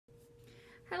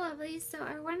Hi, lovelies. So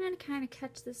I wanted to kind of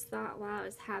catch this thought while I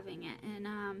was having it. And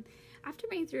after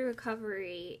being through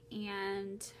recovery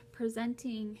and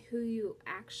presenting who you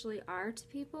actually are to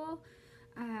people,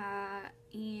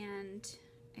 and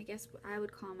I guess what I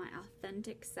would call my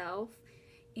authentic self,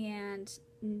 and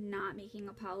not making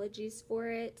apologies for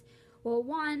it. Well,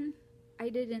 one, I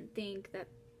didn't think that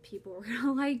people were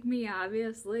gonna like me.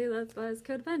 Obviously, that's why I was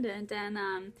codependent, and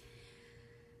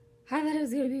I thought it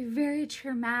was going to be very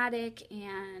traumatic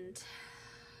and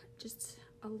just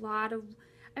a lot of.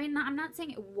 I mean, I'm not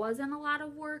saying it wasn't a lot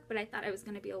of work, but I thought it was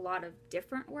going to be a lot of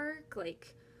different work,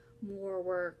 like more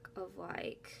work of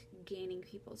like gaining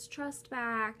people's trust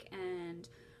back and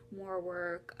more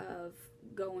work of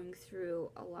going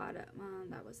through a lot of,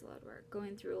 that was a lot of work,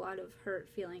 going through a lot of hurt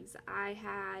feelings that I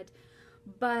had.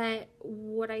 But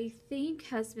what I think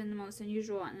has been the most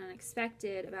unusual and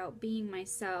unexpected about being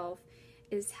myself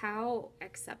is how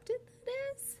accepted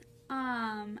that is.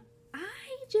 I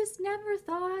just never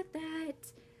thought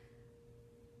that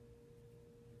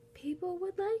people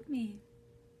would like me.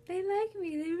 They like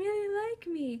me. They really like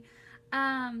me.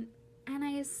 And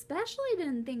I especially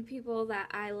didn't think people that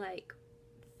I like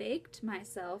faked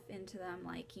myself into them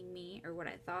liking me or what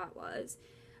I thought was.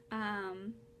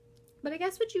 But I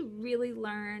guess what you really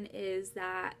learn is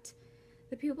that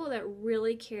the people that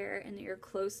really care and that you're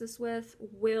closest with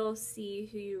will see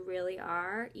who you really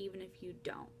are, even if you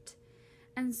don't.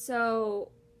 And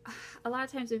so, a lot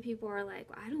of times when people are like,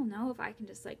 well, I don't know if I can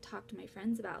just like talk to my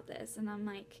friends about this. And I'm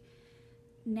like,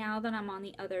 now that I'm on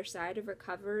the other side of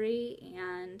recovery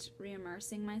and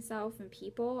re-immersing myself in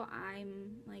people,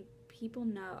 I'm like, people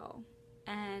know.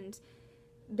 And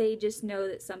they just know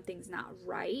that something's not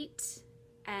right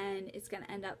and it's going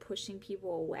to end up pushing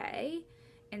people away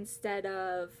instead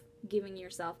of giving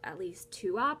yourself at least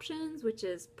two options, which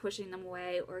is pushing them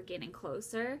away or getting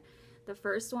closer. The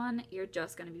first one, you're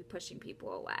just going to be pushing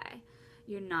people away.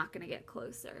 You're not going to get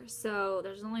closer. So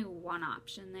there's only one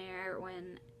option there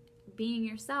when being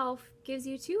yourself gives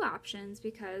you two options,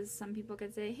 because some people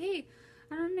could say, hey,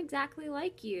 I don't exactly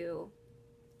like you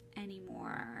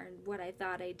anymore, what I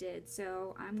thought I did,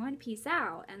 so I'm going to peace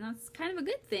out. And that's kind of a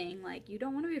good thing. Like, you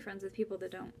don't want to be friends with people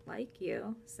that don't like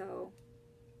you. So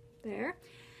there.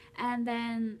 And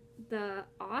then the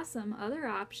awesome other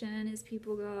option is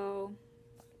people go,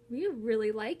 we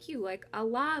really like you like a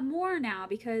lot more now,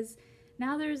 because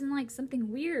now there's like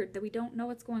something weird that we don't know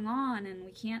what's going on and we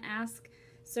can't ask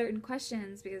certain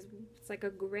questions because it's like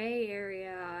a gray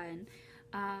area. And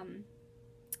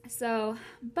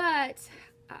but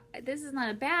this is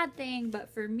not a bad thing, but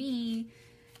for me,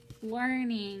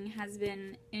 learning has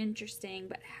been interesting,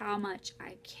 but how much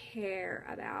I care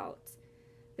about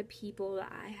the people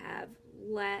that I have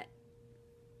let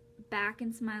back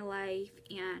into my life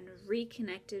and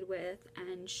reconnected with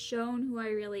and shown who I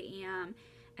really am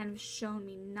and have shown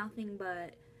me nothing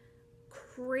but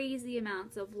crazy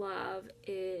amounts of love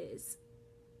is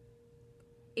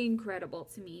incredible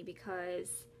to me,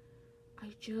 because I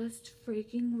just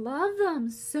freaking love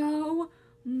them so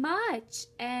much.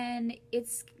 And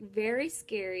it's very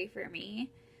scary for me.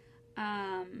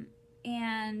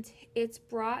 And it's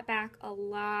brought back a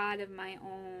lot of my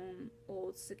own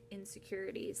old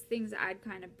insecurities, things that I'd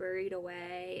kind of buried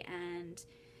away and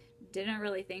didn't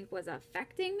really think was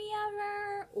affecting me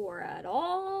ever or at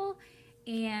all.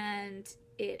 And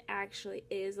it actually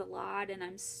is a lot, and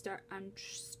I'm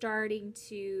starting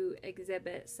to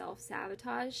exhibit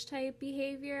self-sabotage type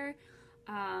behavior,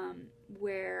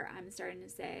 where I'm starting to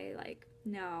say, like,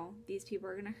 no, these people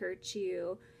are going to hurt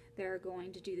you. They're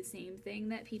going to do the same thing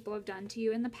that people have done to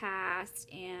you in the past,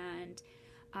 and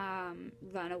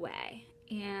run away.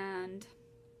 And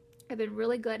I've been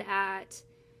really good at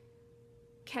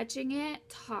catching it,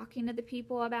 talking to the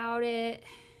people about it,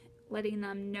 letting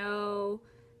them know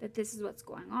that this is what's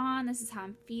going on, this is how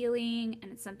I'm feeling,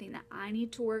 and it's something that I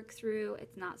need to work through.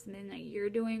 It's not something that you're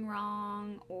doing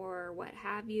wrong or what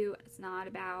have you. It's not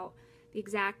about the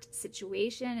exact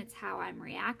situation, it's how I'm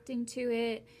reacting to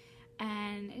it.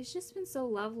 And it's just been so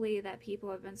lovely that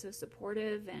people have been so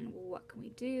supportive and, well, what can we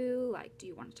do? Like, do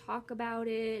you want to talk about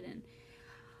it? And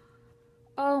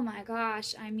oh my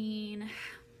gosh, I mean,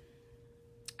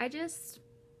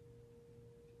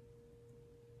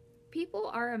 people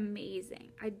are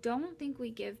amazing. I don't think we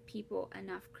give people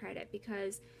enough credit,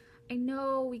 because I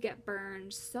know we get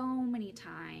burned so many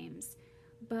times,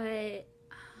 but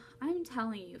I'm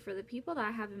telling you, for the people that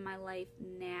I have in my life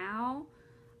now,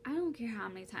 I don't care how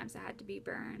many times I had to be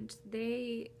burned.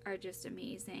 They are just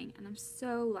amazing, and I'm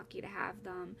so lucky to have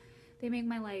them. They make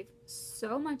my life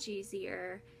so much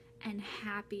easier and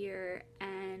happier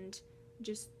and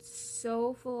just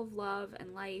so full of love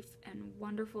and life and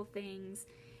wonderful things.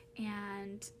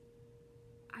 And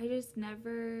I just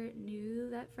never knew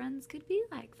that friends could be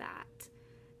like that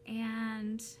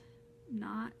and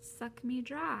not suck me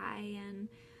dry. And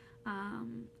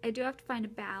I do have to find a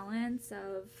balance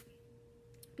of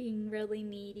being really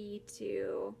needy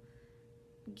to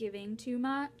giving too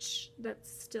much.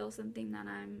 That's still something that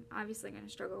I'm obviously going to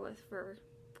struggle with for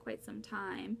quite some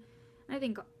time. I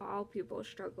think all people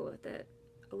struggle with it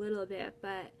a little bit,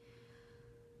 but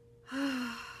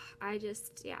I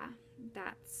just, yeah,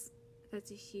 that's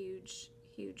a huge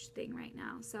thing right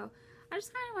now. So I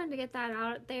just kind of wanted to get that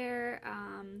out there.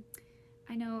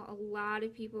 I know a lot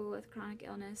of people with chronic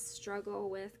illness struggle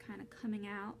with kind of coming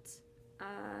out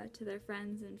to their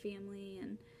friends and family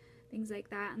and things like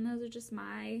that, and those are just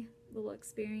my little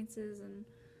experiences and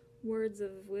words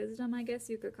of wisdom, I guess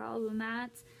you could call them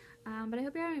that. But I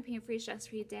hope you're having a pain-free,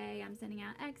 stress-free day. I'm sending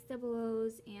out X double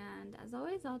O's, and as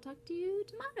always, I'll talk to you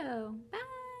tomorrow. Bye!